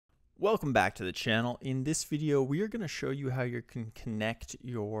Welcome back to the channel. In this video, we are going to show you how you can connect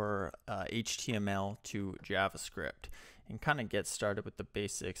your HTML to JavaScript and kind of get started with the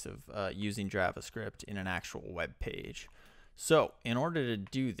basics of using JavaScript in an actual web page. So in order to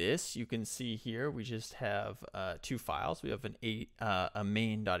do this, you can see here we just have two files. We have a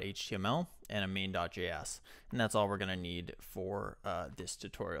main.html and a main.js, and that's all we're going to need for this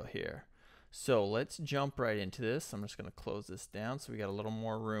tutorial here. So let's jump right into this. I'm just going to close this down so we got a little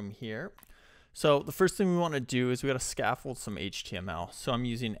more room here. So the first thing we want to do is we got to scaffold some HTML. So I'm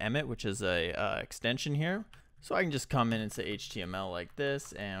using Emmet, which is a extension here. So I can just come in and say HTML like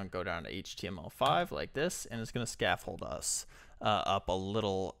this and go down to HTML5 like this, and it's going to scaffold us up a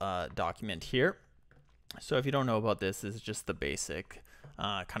little document here. So if you don't know about this, this is just the basic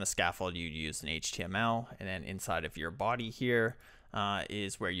kind of scaffold you'd use in HTML, and then inside of your body here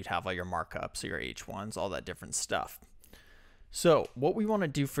is where you'd have all your markups, your H1s, all that different stuff. So what we want to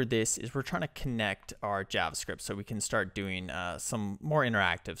do for this is we're trying to connect our JavaScript so we can start doing some more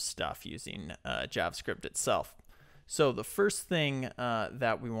interactive stuff using JavaScript itself. So the first thing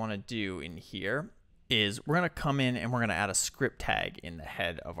that we want to do in here is we're going to come in and we're going to add a script tag in the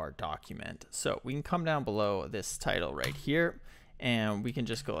head of our document. So we can come down below this title right here, and we can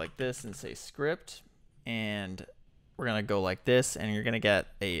just go like this and say script, and we're going to go like this, and you're going to get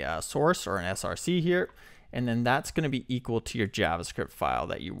a source or an SRC here, and then that's going to be equal to your JavaScript file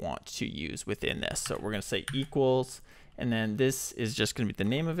that you want to use within this. So we're going to say equals, and then this is just going to be the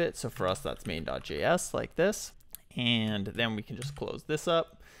name of it. So for us, that's main.js like this, and then we can just close this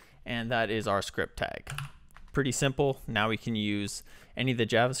up, and that is our script tag. Pretty simple. Now we can use any of the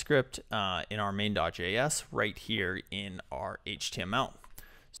JavaScript in our main.js right here in our HTML.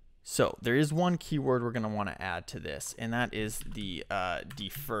 So there is one keyword we're going to want to add to this, and that is the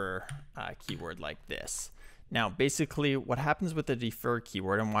defer keyword like this. Now basically what happens with the defer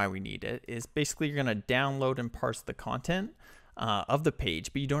keyword and why we need it is basically you're going to download and parse the content of the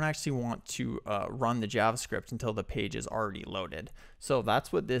page, but you don't actually want to run the JavaScript until the page is already loaded. So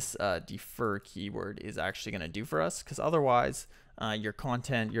that's what this defer keyword is actually going to do for us, because otherwise your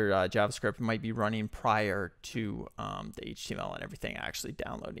content, your JavaScript might be running prior to the HTML and everything actually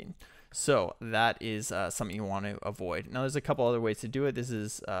downloading. So that is something you want to avoid. Now there's a couple other ways to do it. This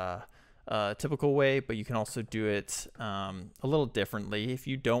is a typical way, but you can also do it a little differently. If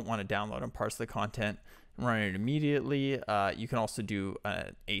you don't want to download and parse the content and run it immediately, you can also do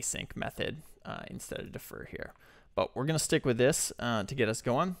an async method instead of defer here. But we're going to stick with this to get us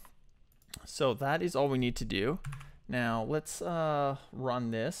going. So that is all we need to do. Now let's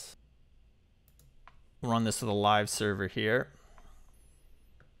run this with a live server here,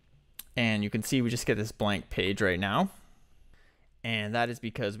 and you can see we just get this blank page right now, and that is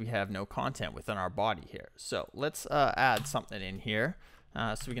because we have no content within our body here. So let's add something in here.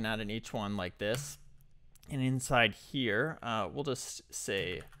 So we can add an H1 like this, and inside here we'll just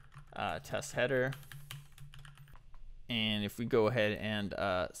say test header, and if we go ahead and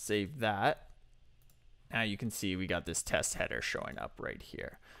save that, now you can see we got this test header showing up right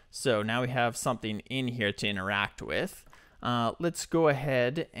here. So now we have something in here to interact with. Let's go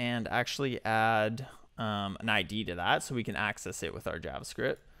ahead and actually add an ID to that so we can access it with our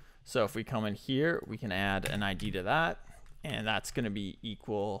JavaScript. So if we come in here, we can add an ID to that, and that's going to be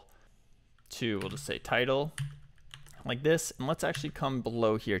equal to, we'll just say title like this. And let's actually come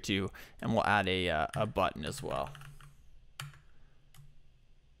below here too, and we'll add a button as well.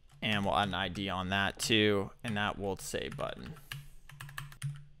 And we'll add an ID on that too, and that will say button.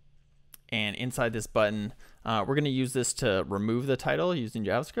 And inside this button, we're going to use this to remove the title using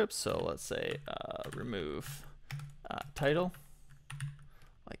JavaScript. So let's say remove title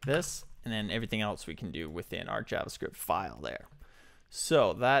like this, and then everything else we can do within our JavaScript file there.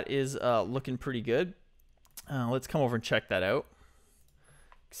 So that is looking pretty good. Let's come over and check that out.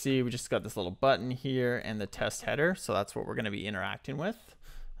 See, we just got this little button here and the test header. So that's what we're going to be interacting with.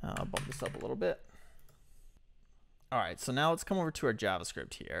 I'll bump this up a little bit. All right, so now let's come over to our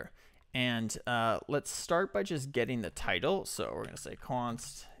JavaScript here, and let's start by just getting the title. So we're going to say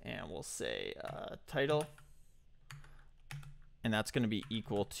const, and we'll say title, and that's going to be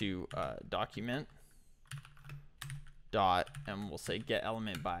equal to document dot, and we'll say get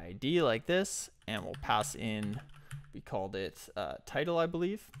element by ID like this, and we'll pass in, we called it title, I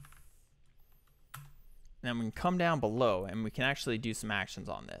believe. Then we can come down below and we can actually do some actions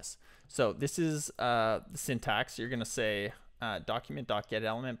on this. So this is the syntax. You're going to say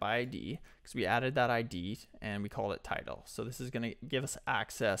document.getElement by ID, because we added that ID and we called it title. So this is going to give us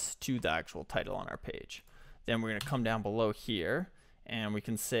access to the actual title on our page. Then we're going to come down below here and we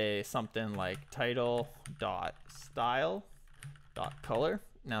can say something like title.style.color,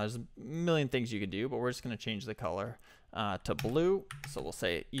 Now there's a million things you could do, but we're just going to change the color to blue. So we'll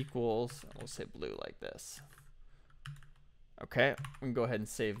say equals, and we'll say blue like this. Okay, we can go ahead and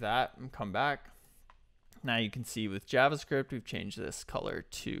save that and come back. Now you can see with JavaScript, we've changed this color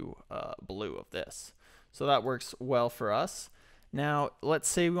to blue of this. So that works well for us. Now, let's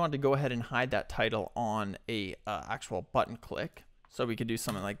say we want to go ahead and hide that title on a actual button click. So we could do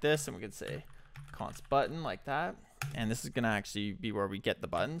something like this, and we could say const button like that. And this is going to actually be where we get the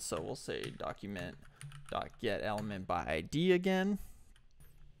button. So we'll say document.get element by ID again.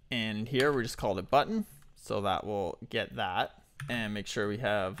 And here we just called it button. So that will get that. And make sure we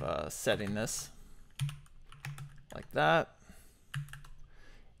have setting this like that.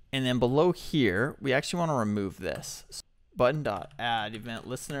 And then below here, we actually want to remove this. So button.add event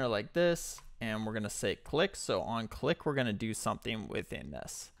listener like this. And we're going to say click. So on click, we're going to do something within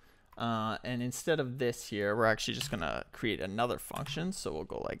this. And instead of this here, we're actually just going to create another function. So we'll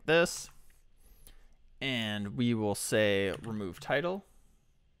go like this. And we will say remove title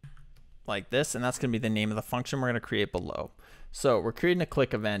like this. And that's going to be the name of the function we're going to create below. So we're creating a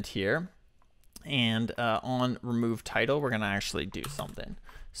click event here. And on remove title, we're going to actually do something.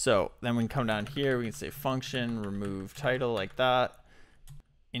 So then we can come down here. We can say function remove title like that.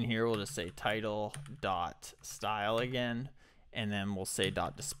 In here, we'll just say title dot style again. And then we'll say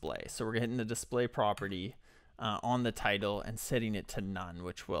dot display. So we're hitting the display property on the title and setting it to none,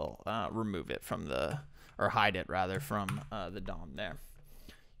 which will remove it from or hide it rather from the DOM there.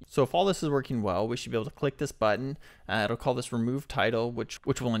 So if all this is working well, we should be able to click this button. It'll call this remove title, which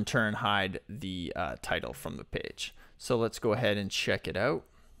will in turn hide the title from the page. So let's go ahead and check it out.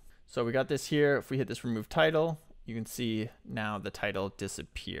 So we got this here. If we hit this remove title, you can see now the title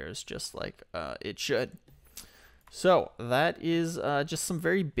disappears just like it should. So that is just some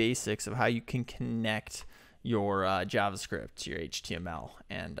very basics of how you can connect your JavaScript to your HTML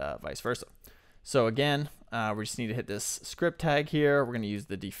and vice versa. So again, we just need to hit this script tag here. We're going to use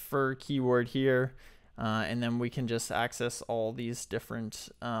the defer keyword here, and then we can just access all these different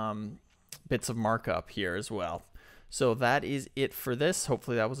bits of markup here as well. So that is it for this.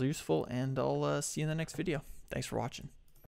 Hopefully that was useful, and I'll see you in the next video. Thanks for watching.